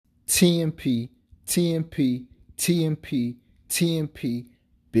TMP, TMP, TMP, TMP,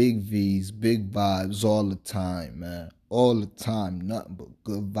 big V's, big vibes all the time, man. All the time, nothing but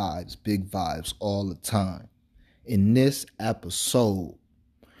good vibes, big vibes all the time. In this episode,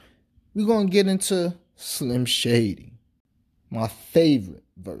 we're going to get into Slim Shady, my favorite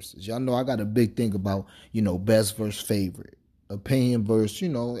verses. Y'all know I got a big thing about, best verse favorite. Opinion verse,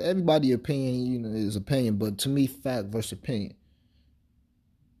 everybody opinion, is opinion, but to me, fact versus opinion.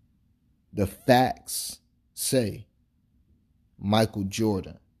 The facts say Michael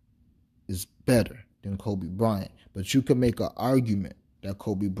Jordan is better than Kobe Bryant, but you can make an argument that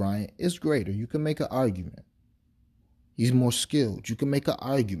Kobe Bryant is greater. You can make an argument. He's more skilled. You can make an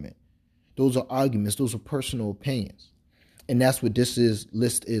argument. Those are arguments. Those are personal opinions. And that's what this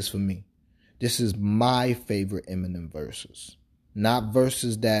list is for me. This is my favorite Eminem verses. Not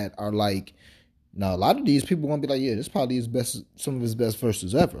verses that are like, now a lot of these people are going to be like, yeah, this is probably some of his best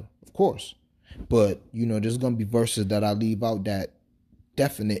verses ever, of course. But, there's going to be verses that I leave out that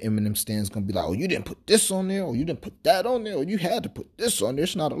definite Eminem stands going to be like, oh, you didn't put this on there, or you didn't put that on there, or you had to put this on there.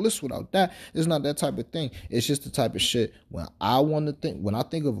 It's not a list without that. It's not that type of thing. It's just the type of shit when I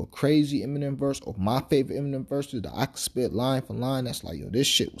think of a crazy Eminem verse or my favorite Eminem verses that I can spit line for line, that's like, yo, this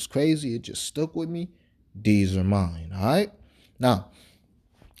shit was crazy. It just stuck with me. These are mine, all right? Now,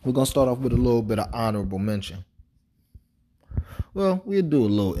 we're going to start off with a little bit of honorable mention. Well, we'll do a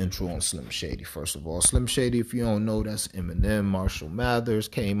little intro on Slim Shady, first of all. Slim Shady, if you don't know, that's Eminem. Marshall Mathers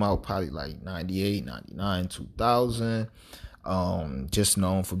came out probably like 98, 99, 2000. Just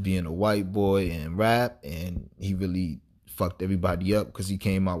known for being a white boy and rap, and he really fucked everybody up because he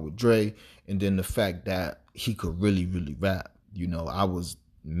came out with Dre, and then the fact that he could really, really rap. I was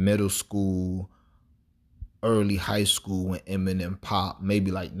middle school, early high school when Eminem popped, maybe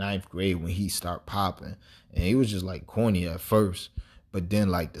like 9th grade when he started popping. And he was just like corny at first. But then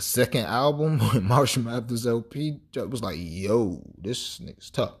like the second album, when Marshall Mathers LP, was like, yo, this nigga's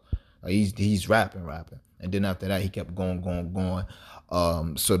tough. Like he's rapping. And then after that, he kept going.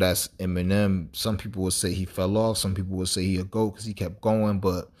 So that's Eminem. Some people would say he fell off. Some people would say he a GOAT because he kept going.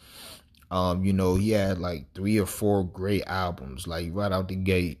 But, he had like 3 or 4 great albums, like right out the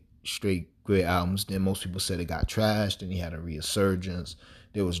gate, straight great albums. Then most people said it got trashed, and he had a resurgence.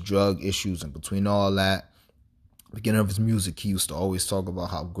 There was drug issues in between all that. Beginning of his music, he used to always talk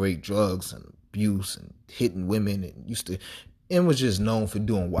about how great drugs and abuse and hitting women, and was just known for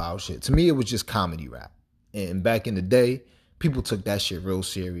doing wild shit. To me, it was just comedy rap. And back in the day, people took that shit real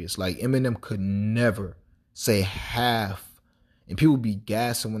serious. Like Eminem could never say half, and people be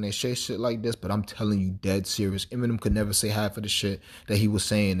gassing when they say shit like this, but I'm telling you dead serious, Eminem could never say half of the shit that he was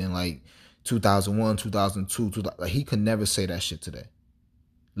saying in like 2001, 2002, like he could never say that shit today.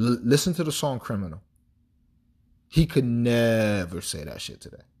 Listen to the song Criminal. He could never say that shit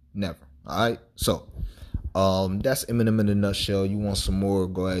today. Never. All right? So, that's Eminem in a nutshell. You want some more,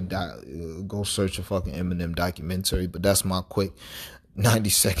 go ahead, go search a fucking Eminem documentary. But that's my quick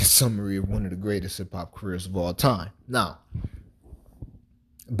 90-second summary of one of the greatest hip-hop careers of all time. Now,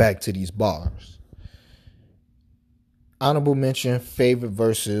 back to these bars. Honorable mention, favorite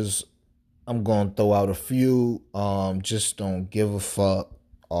verses. I'm going to throw out a few. Just don't give a fuck.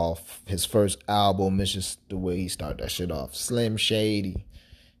 Off his first album, it's just the way he started that shit off. Slim Shady.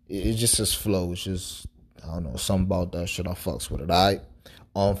 It's just his flow. It's just, I don't know, something about that shit. I fucks with it, all right?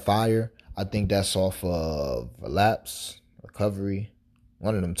 On Fire, I think that's off of Relapse, Recovery,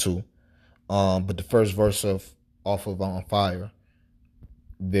 one of them two. But the first verse off of On Fire,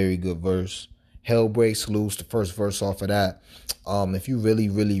 very good verse. Hell Breaks Loose, the first verse off of that. If you really,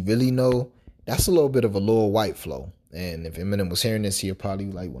 really, really know, that's a little bit of a Lil White flow. And if Eminem was hearing this, he'd probably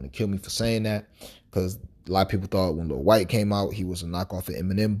want to kill me for saying that, because a lot of people thought when Lil White came out, he was a knockoff of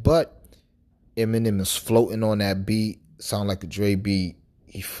Eminem. But Eminem is floating on that beat, sound like a Dre beat.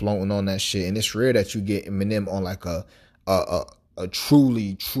 He floating on that shit, and it's rare that you get Eminem on like a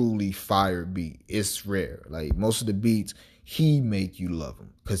truly, truly fire beat. It's rare. Like most of the beats, he make you love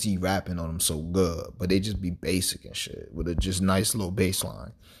him because he rapping on them so good, but they just be basic and shit with a just nice little bass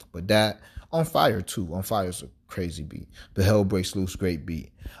line. But that On Fire too. On Fire's a crazy beat. But Hell Breaks Loose, great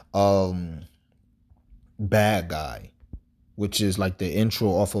beat. Bad Guy, which is like the intro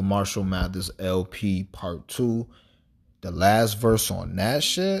off of Marshall Mathers LP Part 2. The last verse on that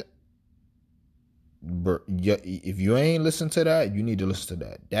shit, if you ain't listened to that, you need to listen to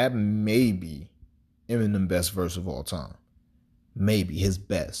that. That may be Eminem's best verse of all time. Maybe his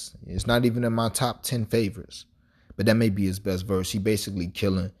best. It's not even in my top 10 favorites, but that may be his best verse. He basically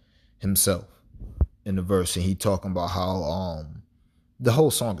killing himself in the verse, and he talking about how the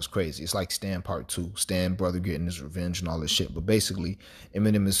whole song is crazy. It's like Stan Part 2, Stan brother getting his revenge and all this shit. But basically,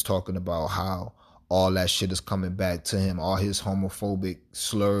 Eminem is talking about how all that shit is coming back to him, all his homophobic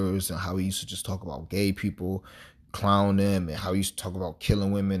slurs and how he used to just talk about gay people, clown them, and how he used to talk about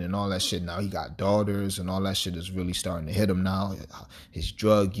killing women and all that shit. Now he got daughters and all that shit is really starting to hit him now. His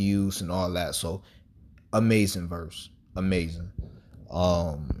drug use and all that. So amazing verse. Amazing.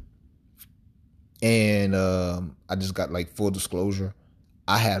 And I just got like full disclosure.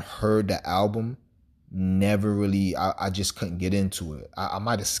 I had heard the album, never really, I just couldn't get into it. I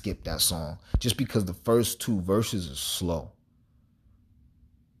might have skipped that song just because the first two verses are slow.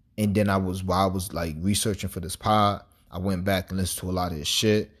 And then while I was like researching for this pod, I went back and listened to a lot of his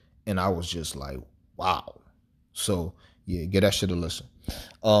shit, and I was just like, wow. So yeah, get that shit a listen.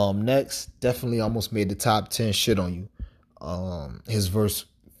 Next, definitely almost made the top 10, Shit on You. His first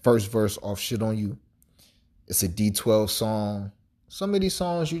verse off Shit on You. It's a D12 song. Some of these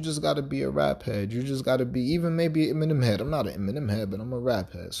songs, you just got to be a rap head. You just got to be, even maybe an Eminem head. I'm not an Eminem head, but I'm a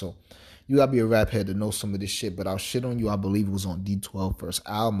rap head. So you got to be a rap head to know some of this shit. But I'll Shit on You, I believe it was on D12 first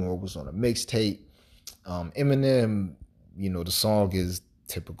album or it was on a mixtape. Eminem, the song is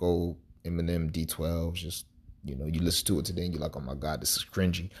typical Eminem D12. Just, you listen to it today and you're like, oh my God, this is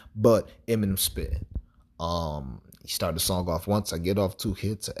cringy. But Eminem spitting. He started the song off once. I get off 2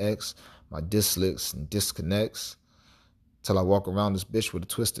 hits to X. My dislicks and disconnects. Till I walk around this bitch with a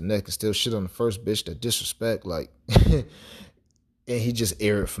twisted neck and still shit on the first bitch that disrespect, like, and he just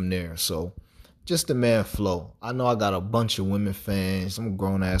aired from there. So, just the man flow. I know I got a bunch of women fans. I'm a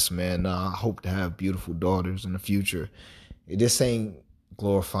grown ass man now. I hope to have beautiful daughters in the future. This ain't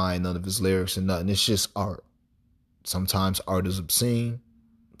glorifying none of his lyrics and nothing. It's just art. Sometimes art is obscene,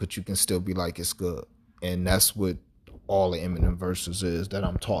 but you can still be like, it's good. And that's what all the Eminem verses is that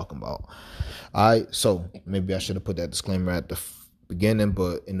I'm talking about. All right, so maybe I should have put that disclaimer at the beginning,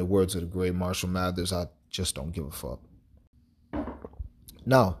 but in the words of the great Marshall Mathers, I just don't give a fuck.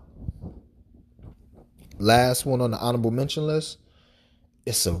 Now, last one on the honorable mention list.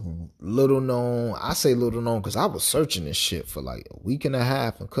 It's a little known. I say little known because I was searching this shit for like a week and a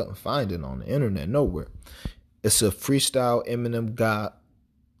half and couldn't find it on the internet nowhere. It's a freestyle Eminem got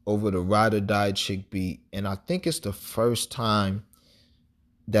over the Ride or Die Chick beat, and I think it's the first time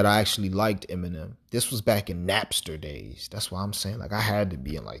that I actually liked Eminem. This was back in Napster days. That's why I'm saying, like, I had to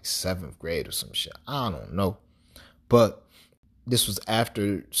be in like 7th grade or some shit. I don't know. But this was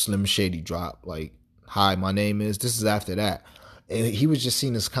after Slim Shady dropped, like, Hi, my name is. This is after that. And he was just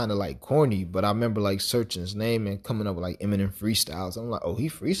seen as kind of like corny, but I remember like searching his name and coming up with like Eminem freestyles. I'm like, oh, he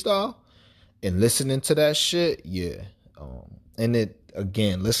freestyle? And listening to that shit, yeah. And it,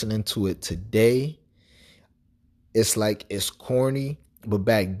 again, listening to it today, it's like, it's corny. But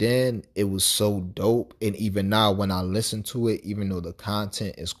back then, it was so dope. And even now, when I listen to it, even though the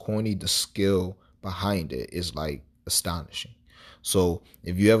content is corny, the skill behind it is like astonishing. So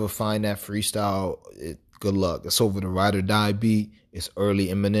if you ever find that freestyle, good luck. It's over the Ride or Die beat. It's early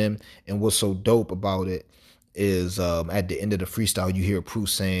Eminem. And what's so dope about it is at the end of the freestyle, you hear Proof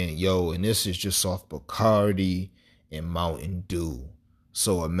saying, yo, and this is just off Bacardi and Mountain Dew.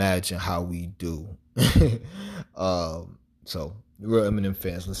 So imagine how we do. So real Eminem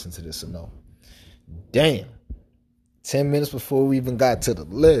fans, listen to this and know. Damn. 10 minutes before we even got to the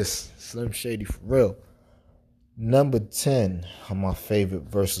list. Slim Shady for real. Number 10 on my favorite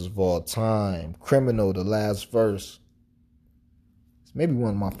verses of all time. Criminal, the last verse. It's maybe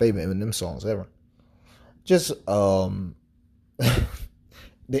one of my favorite Eminem songs ever. Just the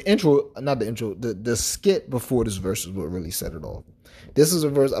intro, not the intro, the skit before this verse is what really set it off. This is a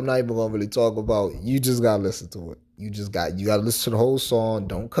verse I'm not even gonna really talk about. You just gotta listen to it. You gotta listen to the whole song.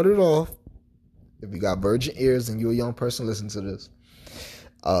 Don't cut it off. If you got virgin ears and you're a young person, listen to this.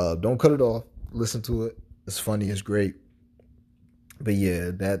 Don't cut it off. Listen to it. It's funny. It's great. But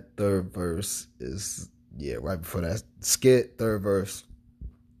yeah, that third verse is, right before that skit, third verse.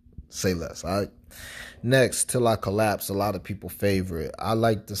 Say less, all right? Next, Till I Collapse, a lot of people favorite. I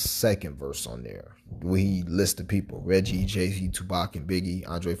like the second verse on there, where he lists the people: Reggie, Jay-Z, Tupac, and Biggie,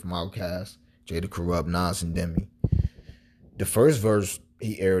 Andre from Outkast, Jada Corrupt, Nas, and Demi. The first verse,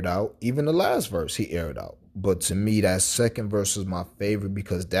 he aired out. Even the last verse, he aired out. But to me, that second verse is my favorite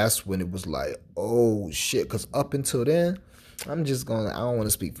because that's when it was like, oh, shit. Because up until then, I don't want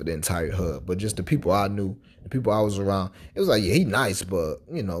to speak for the entire hood, but just the people I knew, the people I was around, it was like, yeah, he nice, but,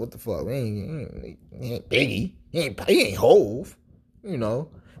 what the fuck? He ain't Biggie. He ain't Hove,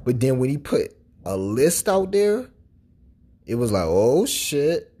 But then when he put a list out there, it was like, oh,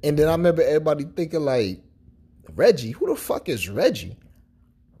 shit. And then I remember everybody thinking like, Reggie? Who the fuck is Reggie?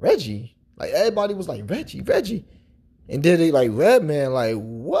 Reggie? Like, everybody was like, Reggie. And then they like, Redman, like,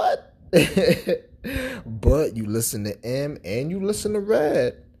 what? But you listen to M and you listen to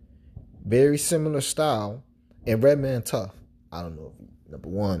Red. Very similar style. And Redman tough. I don't know if he, number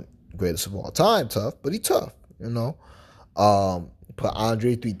one, greatest of all time tough, but he tough, you know. Put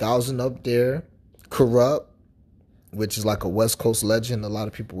Andre 3000 up there. Corrupt, which is like a West Coast legend. A lot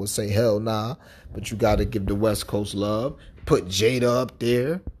of people would say, hell nah. But you got to give the West Coast love. Put Jada up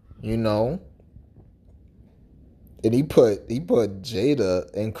there, you know. And he put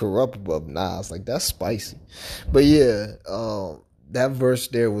Jada and Corrupt above Nas. Like, that's spicy. But yeah, that verse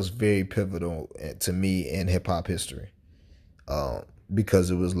there was very pivotal to me in hip-hop history.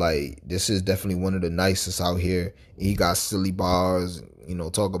 Because it was like, this is definitely one of the nicest out here. He got silly bars, you know,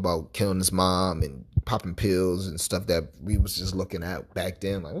 talk about killing his mom and popping pills and stuff that we was just looking at back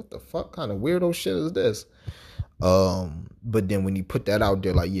then. Like, what the fuck kind of weirdo shit is this? But then when he put that out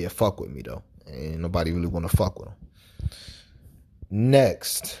there, like, yeah, fuck with me though. And nobody really want to fuck with him.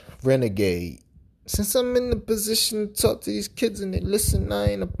 Next, Renegade. Since I'm in the position to talk to these kids and they listen,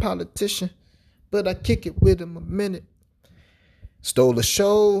 I ain't a politician, but I kick it with them a minute. Stole the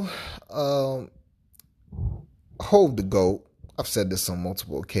show. Hove the GOAT. I've said this on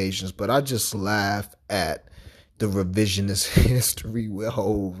multiple occasions, but I just laugh at the revisionist history with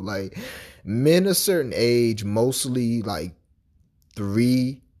Hove. Like, men a certain age, mostly like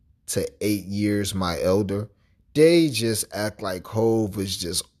 3 to 8 years my elder, they just act like Hove was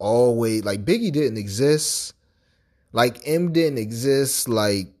just always, like, Biggie didn't exist. Like, M didn't exist.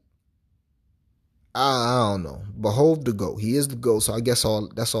 Like, I don't know. But Hove the GOAT. He is the GOAT, so I guess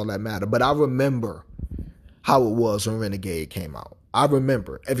that's all that matters. But I remember how it was when Renegade came out. I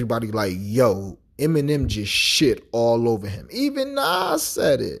remember everybody like, yo, Eminem just shit all over him. Even Nas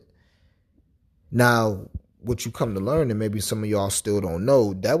said it. Now, what you come to learn, and maybe some of y'all still don't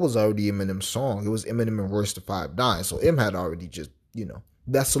know, that was already Eminem's song. It was Eminem and Royce da 5 Nine. So M had already just, you know,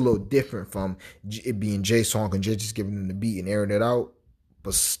 that's a little different from it being Jay's song and Jay just giving him the beat and airing it out.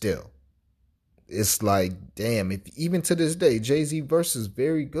 But still, it's like, damn, if even to this day, Jay-Z verse is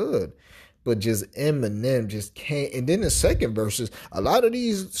very good. But just Eminem just can't. And then the second verses, a lot of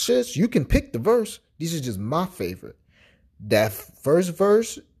these shits, you can pick the verse. These are just my favorite. That first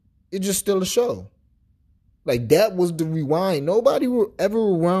verse, it's just still a show. Like, that was the rewind. Nobody will ever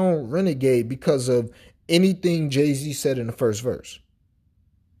rewound Renegade because of anything Jay-Z said in the first verse.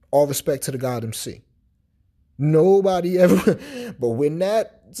 All respect to the God MC. Nobody ever. But when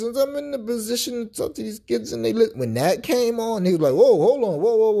that, since I'm in the position to talk to these kids and they look, when that came on, he was like, whoa, hold on,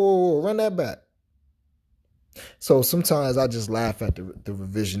 whoa, run that back. So sometimes I just laugh at the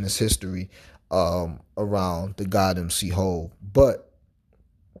revisionist history around the God MC Hove. But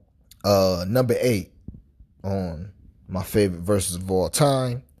number 8 on my favorite verses of all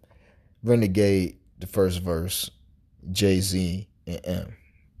time, Renegade, the first verse, Jay-Z and M.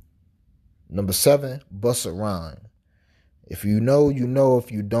 Number 7, Busta Rhymes. If you know, you know.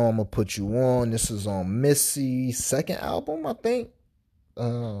 If you don't, I'm going to put you on. This is on Missy's second album, I think.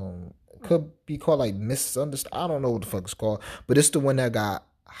 Could be called like Misunderstood. I don't know what the fuck it's called. But it's the one that got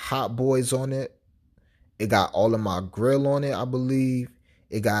Hot Boys on it. It got All of My Grill on it, I believe.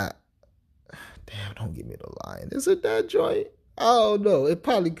 It got... Damn, don't give me the line. Is it that joint? I don't know. It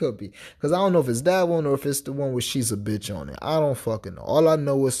probably could be. Because I don't know if it's that one or if it's the one where she's a bitch on it. I don't fucking know. All I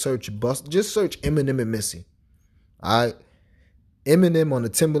know is just search Eminem and Missy. Alright? Eminem on the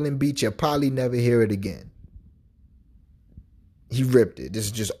Timberland beach. You'll probably never hear it again. He ripped it. This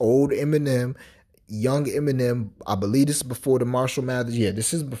is just old Eminem. Young Eminem. I believe this is before the Marshall Mathers. Yeah,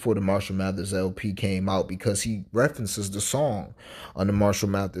 this is before the Marshall Mathers LP came out because he references the song on the Marshall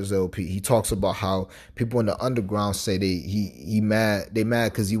Mathers LP. He talks about how people in the underground say they mad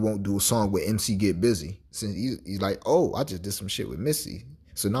because he won't do a song with MC Get Busy. Since he's like, oh, I just did some shit with Missy.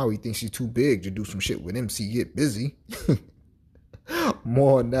 So now he thinks she's too big to do some shit with MC Get Busy.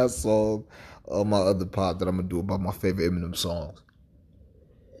 More on that song on my other pod that I'm going to do about my favorite Eminem songs.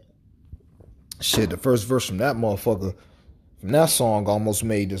 Shit, the first verse from that motherfucker, from that song almost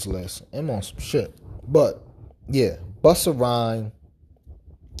made this list. I'm on some shit. But, yeah, Busta Rhymes,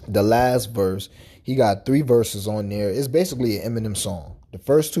 the last verse, he got 3 verses on there. It's basically an Eminem song. The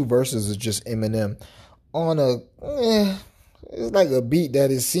first 2 verses is just Eminem on it's like a beat that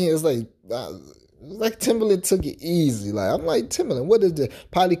is seen. It's like Timberland took it easy. Like, I'm like, Timberland, what is this?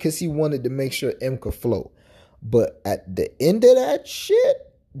 Probably because he wanted to make sure M could float. But at the end of that shit,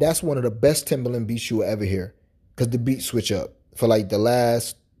 that's one of the best Timberland beats you will ever hear. Because the beats switch up for like the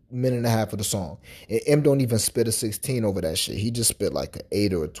last minute and a half of the song. And M don't even spit a 16 over that shit. He just spit like an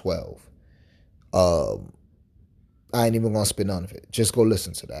 8 or a 12. I ain't even going to spit none of it. Just go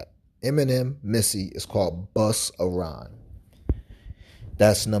listen to that. Eminem, Missy is called Bust a Rhyme.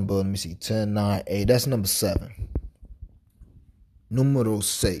 That's number, let me see, 10, 9, 8. That's number 7. Numero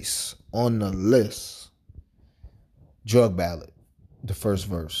 6 on the list. Drug Ballad, the first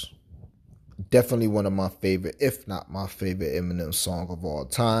verse. Definitely one of my favorite, if not my favorite Eminem song of all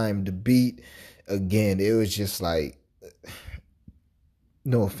time. The beat, again, it was just like,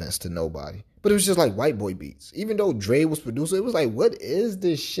 no offense to nobody, but it was just like white boy beats. Even though Dre was producer, it was like, what is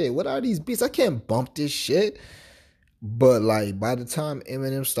this shit? What are these beats? I can't bump this shit. But like by the time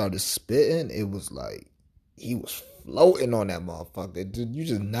Eminem started spitting, it was like he was floating on that motherfucker. Dude, you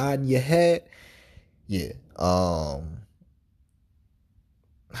just nodding your head. Yeah. How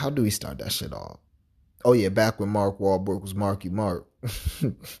do we start that shit off? Oh yeah, back when Mark Wahlberg was Marky Mark.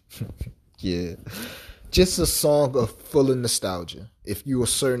 Yeah. Just a song of full of nostalgia. If you were a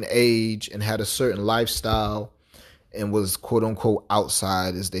certain age and had a certain lifestyle and was quote unquote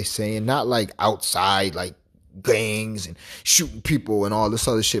outside, as they saying, not like outside like gangs and shooting people and all this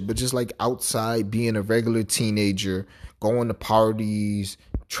other shit, but just like outside being a regular teenager, going to parties,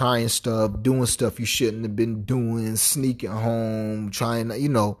 trying stuff, doing stuff you shouldn't have been doing, sneaking home, trying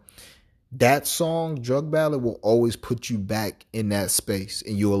to, that song, Drug Ballad, will always put you back in that space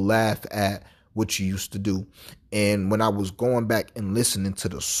and you'll laugh at what you used to do. And when I was going back and listening to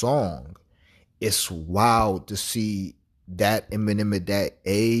the song, it's wild to see that Eminem at that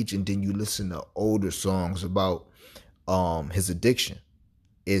age, and then you listen to older songs about his addiction.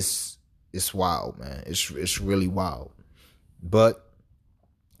 It's wild, man. It's really wild. But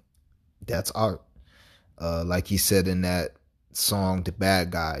that's art. Like he said in that song, The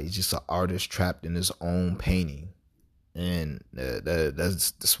Bad Guy, he's just an artist trapped in his own painting. And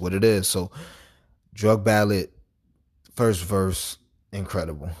that's what it is. So Drug Ballad, first verse,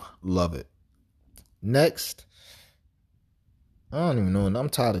 incredible. Love it. Next, I don't even know. I'm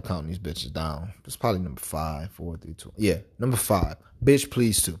tired of counting these bitches down. It's probably number 5, 4, 3, 2. Yeah, number 5. Bitch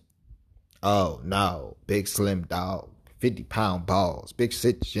Please 2. Oh no, Big Slim Dog, 50-pound balls, big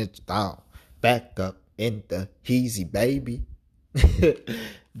 6-inch dog, back up in the Heezy baby.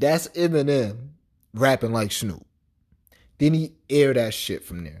 That's Eminem rapping like Snoop. Then he air that shit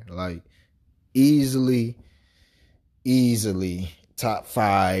from there. Like easily top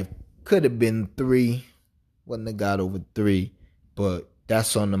 5. Could have been 3. Wouldn't have got over 3. But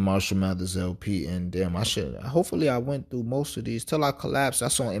that's on the Marshall Mathers LP. And damn, hopefully I went through most of these till I collapsed.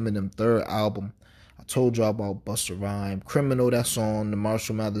 That's on Eminem's 3rd album. I told y'all about Busta Rhymes. Criminal, that's on the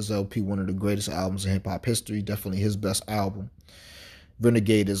Marshall Mathers LP, one of the greatest albums in hip-hop history. Definitely his best album.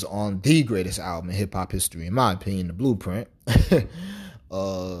 Renegade is on the greatest album in hip-hop history, in my opinion, The Blueprint.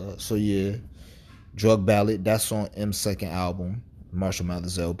 So yeah, Drug Ballad, that's on M's 2nd album, Marshall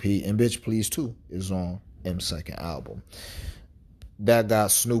Mathers LP. And Bitch Please 2 is on M's 2nd album. That got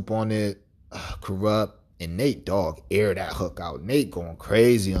Snoop on it, Corrupt, and Nate Dogg aired that hook out. Nate going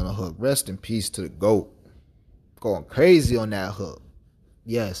crazy on the hook. Rest in peace to the GOAT. Going crazy on that hook.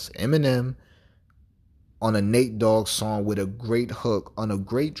 Yes, Eminem on a Nate Dogg song with a great hook on a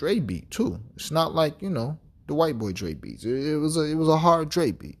great Dre beat too. It's not like, the white boy Dre beats. It was a hard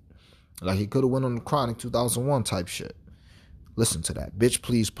Dre beat. Like he could have went on the Chronic 2001 type shit. Listen to that. Bitch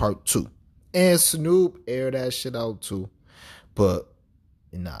Please Part 2. And Snoop aired that shit out too. But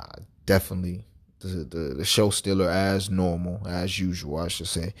nah, definitely the show stealer as normal, as usual, I should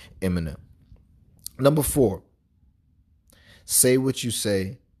say, Eminem. Number 4, Say What You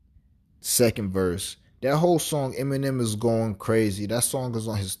Say, 2nd verse. That whole song, Eminem is going crazy. That song is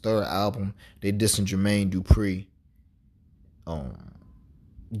on his 3rd album. They dissing Jermaine Dupri.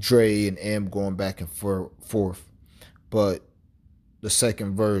 Dre and M going back and forth. But the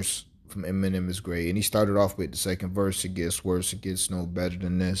 2nd verse from Eminem is great. And he started off with the 2nd verse. It gets worse. It gets no better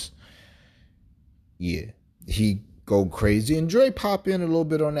than this. Yeah. He go crazy. And Dre pop in a little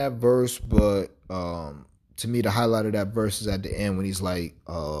bit on that verse. But to me, the highlight of that verse is at the end when he's like,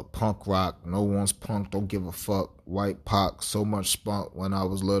 punk rock. No one's punk. Don't give a fuck. White Pac. So much spunk when I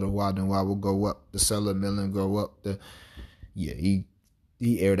was little. Why then why would go up the cellar million go up the... Yeah, he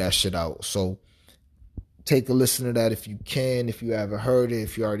aired that shit out. So take a listen to that if you can. If you haven't heard it,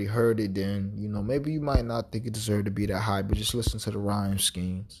 if you already heard it, then, maybe you might not think it deserved to be that high, but just listen to the rhyme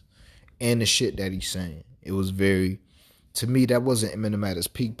schemes and the shit that he's saying. It was to me, that wasn't Eminem at his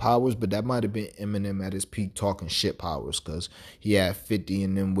peak powers, but that might have been Eminem at his peak talking shit powers, because he had 50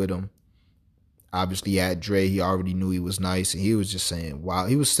 and them with him. Obviously, he had Dre. He already knew he was nice, and he was just saying, wow.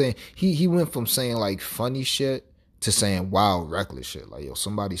 He was saying, he went from saying, like, funny shit to saying wild, reckless shit. Like, yo,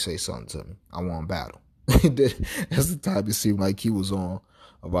 somebody say something to me. I want battle. That's the type it seemed like he was on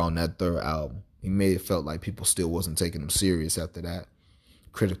around that 3rd album. He made it felt like people still wasn't taking him serious after that.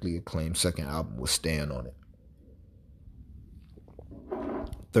 critically acclaimed second album with Stand on it.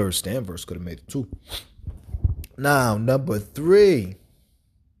 Third Stand verse could have made it too. Now, number 3.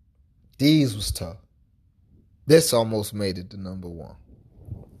 These was tough. This almost made it to number 1.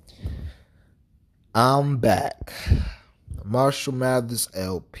 I'm Back. Marshall Mathers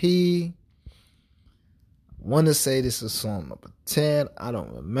LP. I want to say this is song number 10. I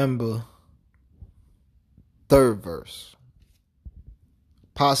don't remember. Third verse.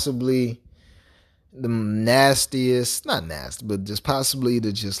 Possibly the nastiest, not nasty, but just possibly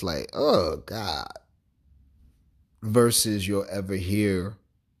the just like, oh God, verses you'll ever hear,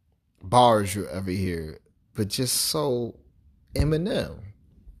 bars you'll ever hear, but just so Eminem.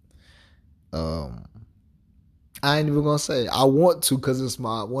 I ain't even gonna say it. I want to because it's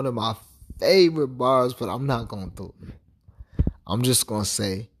one of my favorite bars, but I'm not gonna do it. I'm just gonna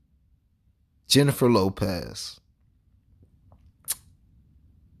say Jennifer Lopez.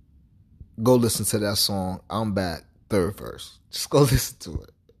 Go listen to that song, I'm Back, third verse. Just go listen to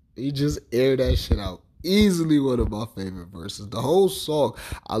it. He just aired that shit out. Easily one of my favorite verses. The whole song,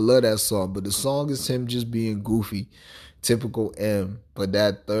 I love that song, but the song is him just being goofy. Typical M. But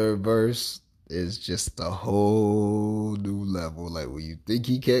that third verse is just a whole new level. Like when you think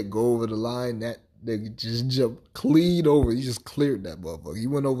he can't go over the line, that nigga just jumped clean over. He just cleared that motherfucker. He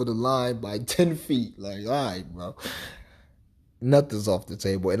went over the line by 10 feet. Like, all right, bro. Nothing's off the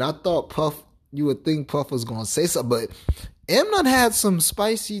table. And I thought Puff, you would think Puff was going to say something, but Eminem had some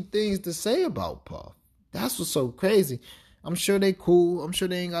spicy things to say about Puff. That's what's so crazy. I'm sure they cool. I'm sure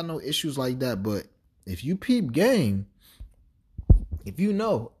they ain't got no issues like that. But if you peep game, if you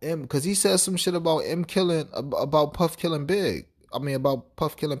know M, because he said some shit about about Puff killing Big. I mean, about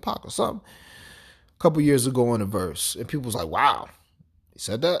Puff killing Pac or something. A couple years ago in a verse. And people was like, wow, he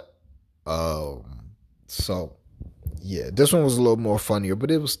said that? So, yeah, this one was a little more funnier, but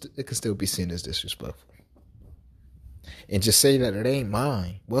it could still be seen as disrespectful. And just say that it ain't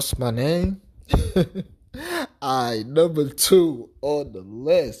mine. What's my name? Alright, number 2 on the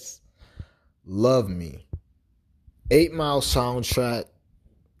list. Love Me. 8 Mile soundtrack.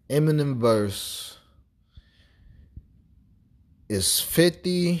 Eminem verse is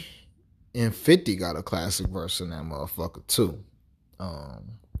 50. And 50 got a classic verse in that motherfucker too. What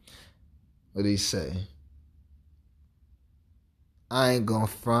did he say? I ain't gonna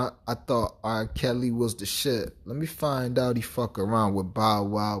front. I thought R. Kelly was the shit. Let me find out he fuck around with Bow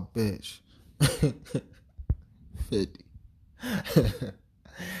Wow, bitch. 50.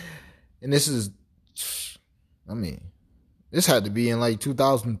 And this is, I mean, this had to be in like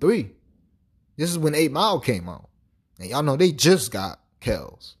 2003. This is when 8 Mile came out. And y'all know they just got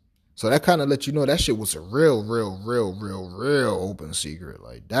Kells. So that kind of let you know that shit was a real open secret.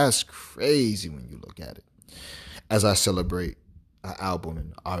 Like, that's crazy when you look at it. As I celebrate an album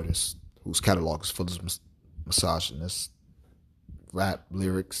and artist whose catalog is full of misogynist rap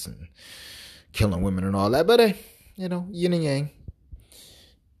lyrics and killing women and all that. But hey, you know, yin and yang.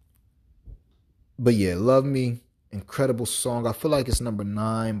 But yeah, Love Me, incredible song. I feel like it's number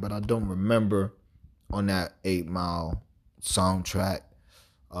 9, but I don't remember on that 8 Mile soundtrack.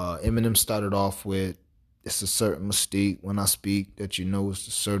 Eminem started off with, it's a certain mystique when I speak that you know it's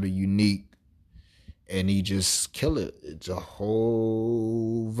a certain unique. And he just killed it. It's a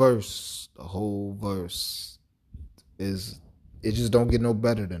whole verse. The whole verse is, it just don't get no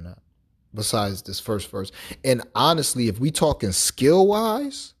better than that. Besides this first verse. And honestly, if we talking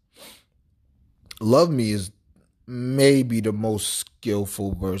skill-wise, Love Me is maybe the most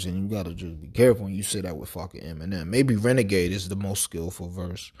skillful verse. And you gotta just be careful when you say that with fucking Eminem. Maybe Renegade is the most skillful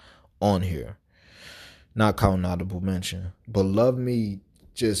verse on here. Not counting honorable mention. But Love Me,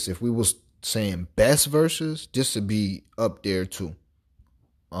 just if we was saying best verses, this would be up there too.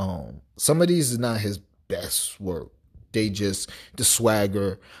 Some of these is not his best work. They just, the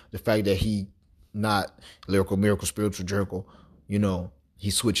swagger, the fact that he not lyrical, miracle, spiritual, jerkle, you know,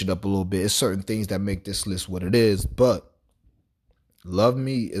 he switched it up a little bit. It's certain things that make this list what it is, but Love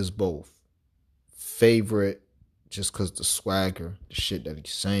Me is both favorite just because the swagger, the shit that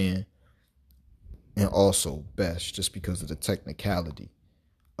he's saying, and also best just because of the technicality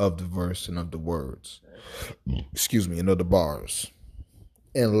of the verse and of the words. Excuse me, and of the bars.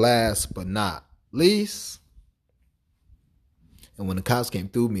 And last but not least, and when the cops came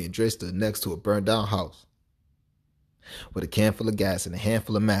through me and Dre stood next to a burned down house with a can full of gas and a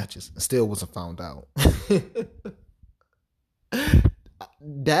handful of matches and still wasn't found out.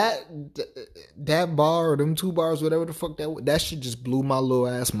 that bar or them 2 bars, whatever the fuck that shit just blew my little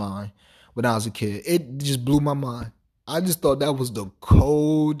ass mind when I was a kid. It just blew my mind. I just thought that was the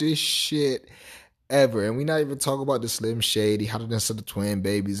coldest shit ever. And we not even talking about the Slim Shady, how to dance to the twin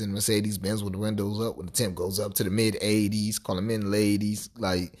babies and Mercedes Benz with the windows up when the temp goes up to the mid 80s, calling men ladies.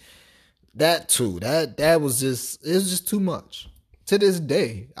 Like that too. That was just, it was just too much. To this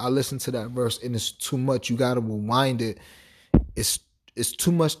day, I listen to that verse and it's too much. You gotta rewind it. It's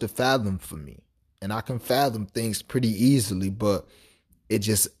too much to fathom for me. And I can fathom things pretty easily, but it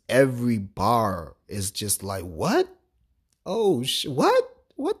just, every bar is just like, what? Oh, what?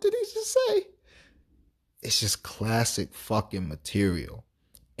 What did he just say? It's just classic fucking material.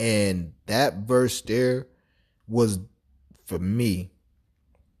 And that verse there was, for me,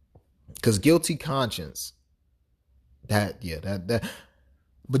 because Guilty Conscience, but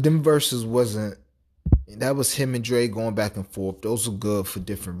them verses wasn't, that was him and Dre going back and forth. Those were good for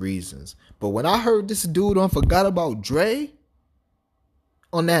different reasons. But when I heard this dude on Forgot About Dre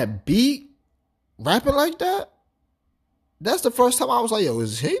on that beat, rapping like that, that's the first time I was like, yo,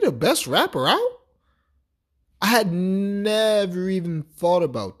 is he the best rapper out? I had never even thought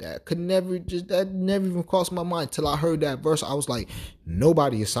about that. That never even crossed my mind till I heard that verse. I was like,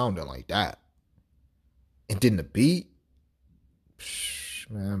 nobody is sounding like that. And then the beat,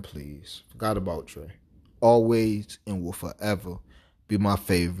 man, please. Forgot About Dre. Always and will forever be my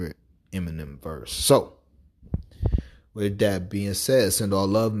favorite Eminem verse. So, with that being said, send all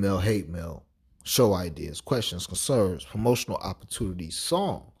love mail, hate mail, show ideas, questions, concerns, promotional opportunities,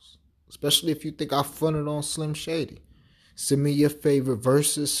 songs, especially if you think I fronted on Slim Shady. Send me your favorite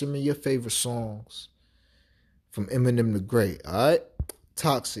verses, send me your favorite songs from Eminem the Great, all right?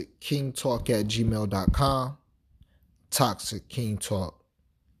 ToxicKingTalk@gmail.com.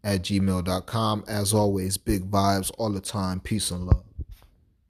 ToxicKingTalk@gmail.com. As always, big vibes all the time. Peace and love.